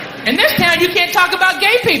In this town, you can't talk about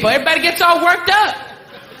gay people. Everybody gets all worked up.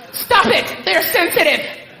 Stop it. They're sensitive.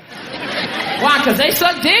 Why? Because they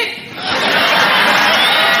suck dick?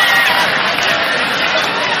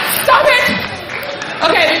 Stop it.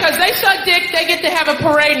 Okay, because they suck dick, they get to have a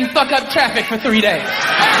parade and fuck up traffic for 3 days.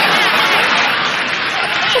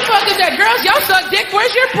 What the fuck is that? Girls, y'all suck dick.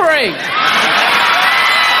 Where's your parade?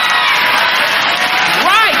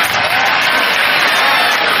 Right.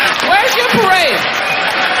 Where's your parade?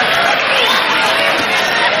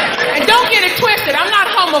 And don't get it twisted. I'm not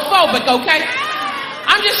homophobic, okay?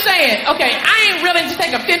 I'm just saying, okay, I ain't willing to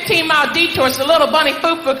take a 15-mile detour so little bunny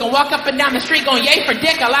foo-foo can walk up and down the street going, yay for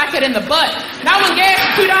dick, I like it in the butt. Now when gas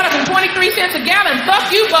is $2.23 a gallon,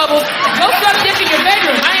 fuck you, Bubbles. Go suck dick in your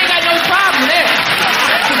bedroom. I ain't got no problem there.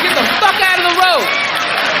 So get the fuck out of the road.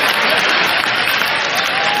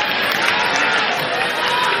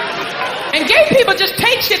 And gay people just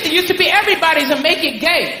take shit that used to be everybody's and make it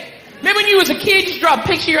gay. Remember when you was a kid, you just draw a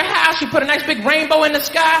picture of your house, you put a nice big rainbow in the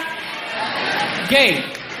sky? Gay.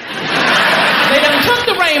 They done took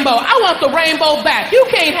the rainbow. I want the rainbow back. You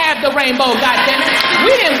can't have the rainbow, goddammit.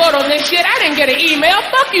 We didn't vote on this shit. I didn't get an email.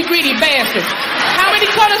 Fuck you, greedy bastards. How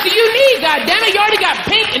many colors do you need, goddammit? You already got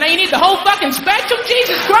pink, and now you need the whole fucking spectrum?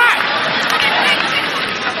 Jesus Christ.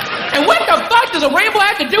 And what the fuck does a rainbow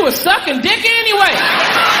have to do with sucking dick anyway?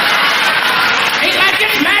 Ain't like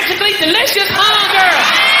it's magically delicious, huh, girl?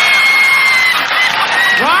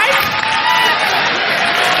 Right?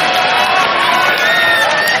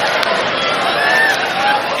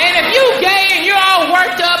 And if you gay and you're all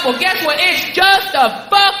worked up, well, guess what? It's just a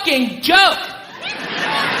fucking joke.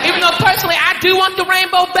 Even though personally I do want the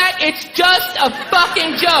rainbow back, it's just a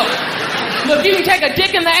fucking joke. Look, you can take a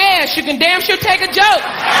dick in the ass, you can damn sure take a joke.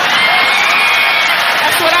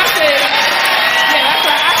 That's what I said. Yeah, that's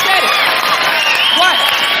right. I said it. What?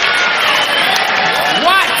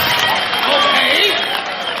 What? Okay.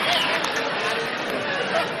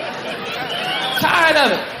 Tired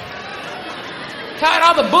of it. Tired of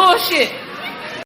all the bullshit.